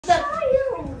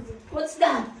What's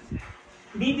that?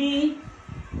 Baby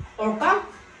orca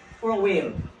or a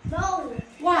whale? No.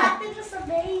 What? That thing is a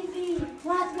baby.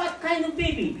 What kind of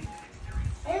baby?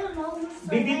 I don't know. It's a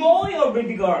Baby boy or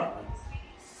baby girl?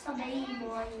 It's a baby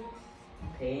boy.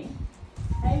 Okay.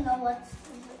 I don't know what's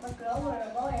a girl or a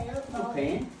boy. I don't know.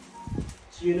 Okay.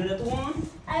 So you know that one?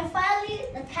 And finally,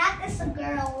 the cat is a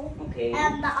girl. Okay.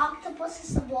 And the octopus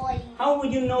is a boy. How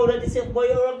would you know that it's a boy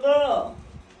or a girl?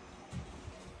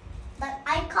 But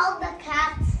I called the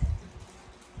cat.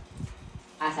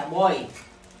 As a boy.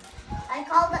 I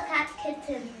called the cat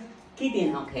kitten.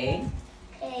 Kitten, okay.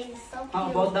 Okay, so cute. How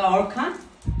about the orca?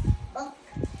 Look,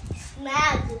 it's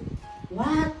mad.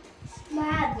 What? It's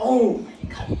mad. Oh my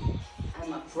god.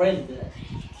 I'm afraid. The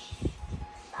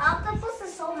octopus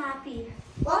is so happy.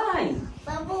 Why?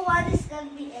 Level 1 is gonna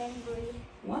be angry.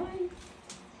 Why?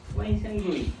 Why is he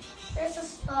angry? There's a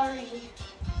story.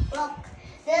 Look,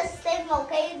 this thing,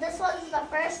 okay? This one's the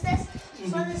first test.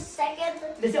 This one is second.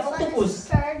 This is This one octopus. is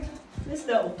third. This is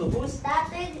the octopus. That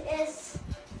thing is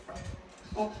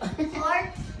Oh.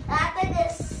 fourth. That thing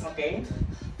is Okay.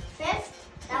 fifth.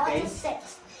 That Okay. one is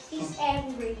sixth. He's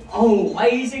angry. Oh, why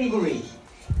is he angry?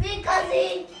 Because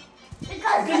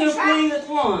Because the you're playing trash that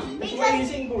one. That's why Because-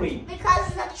 he's angry. because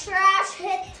the trash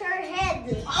hit her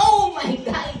head. Oh my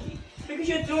god. Because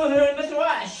you threw her in the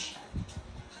trash.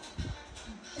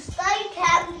 This guy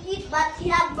can eat, but he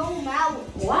has no mouth.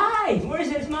 Why? Where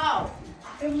is his mouth?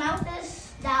 Her mouth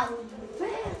is down.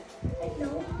 Where? I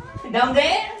know. Down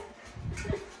there?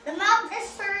 The mouth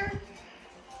is her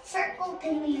circle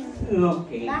thingy.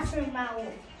 Okay. That's her mouth.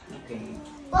 Okay.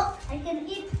 Look, I can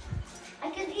eat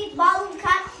balloon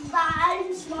cat, but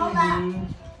I'm small that.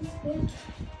 Mhm.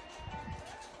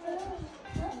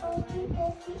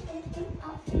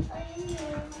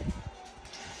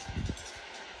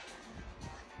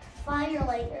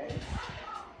 Firelighters.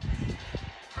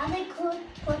 How they could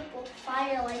put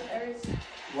firelighters?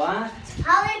 What?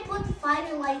 How they put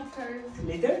firelighters?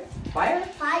 Later? Fire?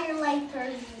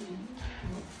 Firelighters.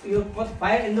 You put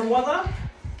fire in the water?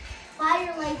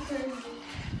 Firelighters.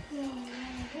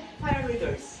 Fire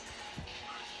leaders.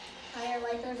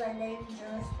 Firelighters are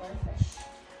dangerous for fish.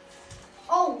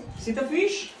 Oh, Is it a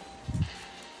fish?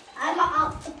 I'm an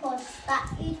octopus that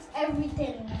eats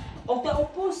everything.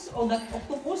 Octopus? Oh, that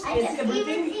octopus I eats can even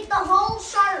everything? eat the whole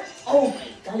shark. Oh my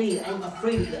golly, I'm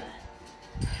afraid of that.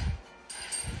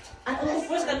 An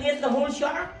octopus can eat the whole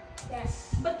shark?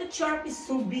 Yes. But the shark is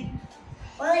so big.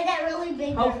 When they get really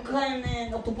bigger. How can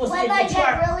an octopus When eat they the get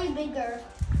shark? really bigger.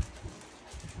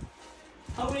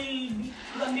 How will it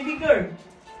can be bigger?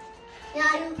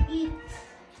 Yeah,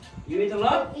 You eat a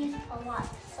lot? eat a lot.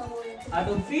 So Out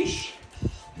of fish?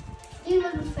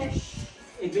 even fish.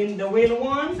 Even the whale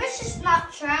one? Fish is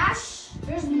not trash.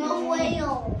 There's no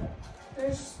whale.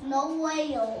 There's no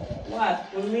whale. What?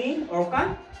 Only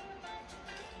orca?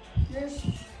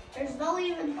 There's no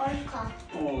even orca.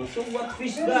 Oh, so what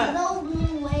fish There's that? no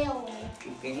blue whale.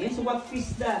 Okay, so what fish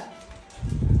that?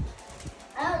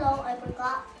 I don't know. I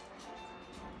forgot.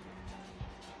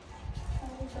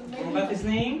 Forgot his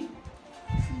name?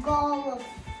 Golf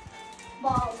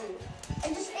ball. I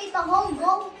just ate the whole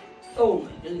golf. Oh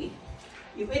my golly.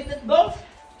 You ate that golf?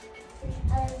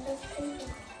 I just ate it.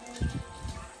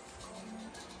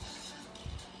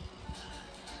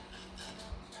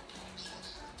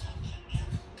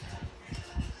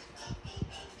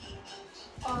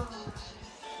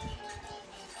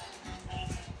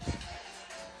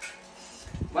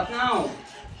 What now?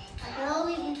 I can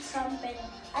only eat something.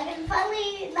 I can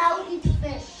finally now eat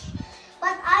fish.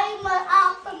 But I'm an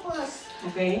octopus.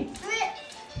 Okay.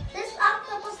 This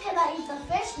octopus cannot eat the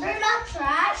fish. They're not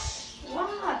trash.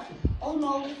 What? Oh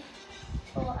no.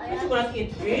 Oh, I You cannot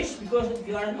eat fish because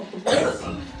you are an octopus.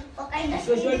 Look, I'm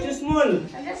Because you are too small.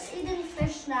 I'm just eating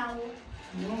fish now.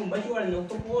 No, but you are an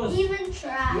octopus. Even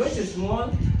trash. You are too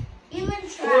small. Even You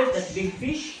eat trash. that big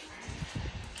fish.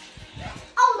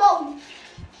 Oh no.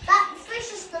 That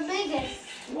fish is the biggest.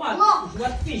 What? Look.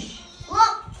 What fish?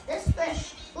 Look. This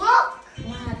fish. Look.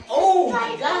 What? Oh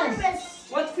my It's gosh.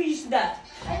 ginormous. What fish is that?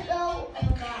 I know. I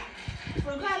forgot.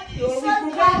 Forgot. You This always one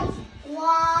forgot. called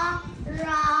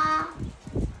wara.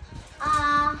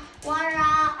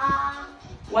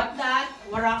 What that?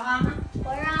 Wara'a?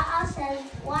 Wara says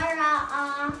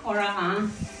wara. Wara'a?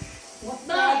 What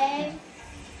that? Say.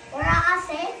 Wara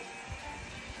say.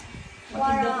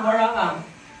 What is that wara'a?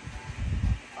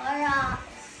 Wara.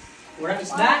 Wara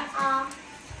is that? Wara.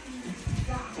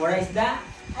 Wara is that?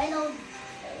 I don't.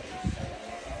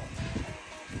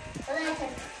 What did I say?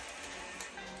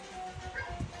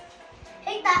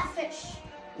 Take that fish.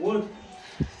 What?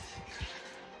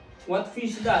 What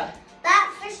fish is that?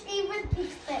 That fish even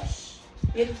eats fish.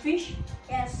 Eat fish?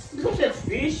 Yes. Look at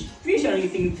fish. Fish are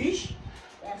eating fish.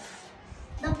 Yes.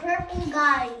 The purple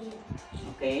guy.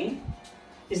 Okay.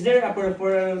 Is there a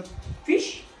purple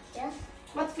fish? Yes.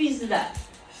 What fish is that?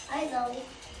 I know.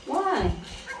 Why?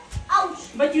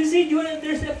 Ouch. But you said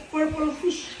there's a purple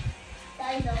fish.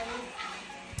 I know.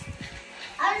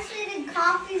 I was eating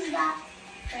coffees that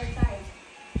time.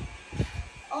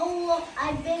 Oh look,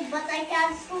 I'm big, but I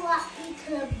can still not eat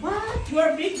him. What? You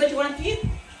are big, but you want to eat?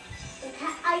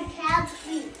 I can't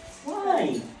eat.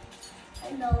 Why?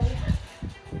 I know.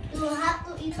 You will have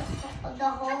to eat the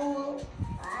whole.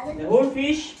 The whole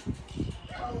fish,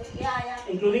 Oh yeah.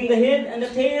 including the head and the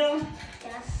tail.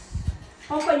 Yes.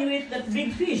 How can you eat that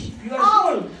big fish if you are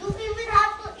Oh, small? you even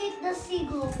have to eat the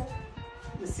seagull.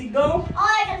 The seagull? Oh,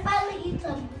 I can finally eat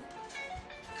them.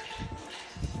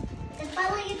 I can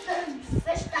finally eat the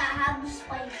fish that have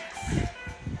spikes.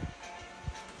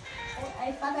 Oh,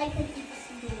 I thought I could eat the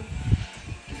seagull.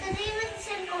 You can even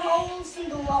sink a whole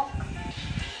seagull up.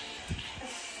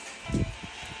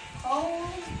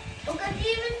 Oh, you can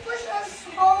even push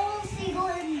a whole seagull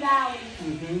in down.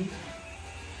 Mm-hmm. You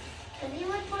can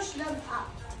even push them up.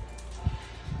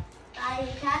 I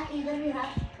can't either, you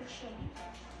have to push them.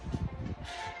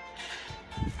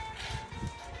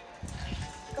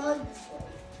 Go this way.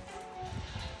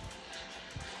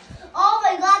 Oh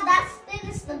my god, that thing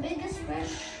is the biggest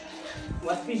fish.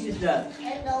 What fish is that?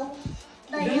 I know.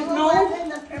 The You yellow know? one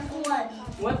and the purple one.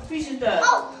 What fish is that?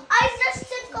 Oh, I just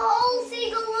took a whole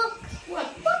seagull. Look. What?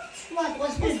 What?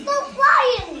 What's It's this? still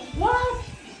flying. What?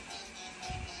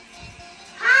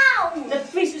 How? That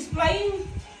fish is flying?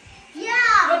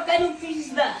 Yeah. What kind of fish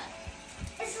is that?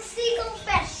 It's a seagull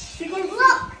fish. Seagull fish?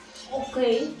 Look.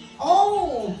 Okay.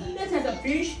 Oh, that's not a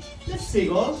fish. That's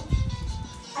seagull.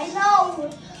 I know.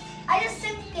 I just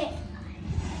sink it.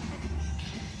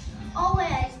 Oh wait,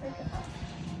 I sink it up.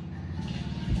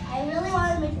 I really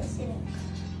want to make it sink.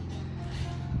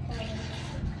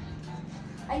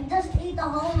 I just ate the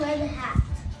whole red hat.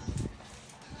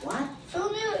 What?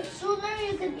 Sooner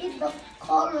you can eat the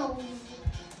corals.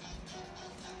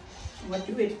 What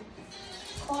you eat?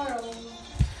 Coral.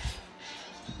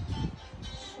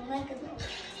 Soon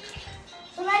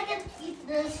I can eat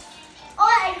this. Oh,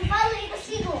 I can finally eat a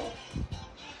seagull.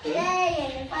 Yay,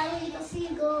 I can finally eat a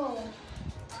seagull.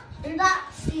 They're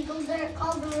not seagulls, they're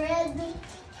called red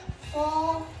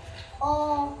for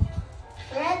all.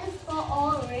 Red for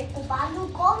all, right?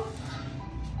 Paano called?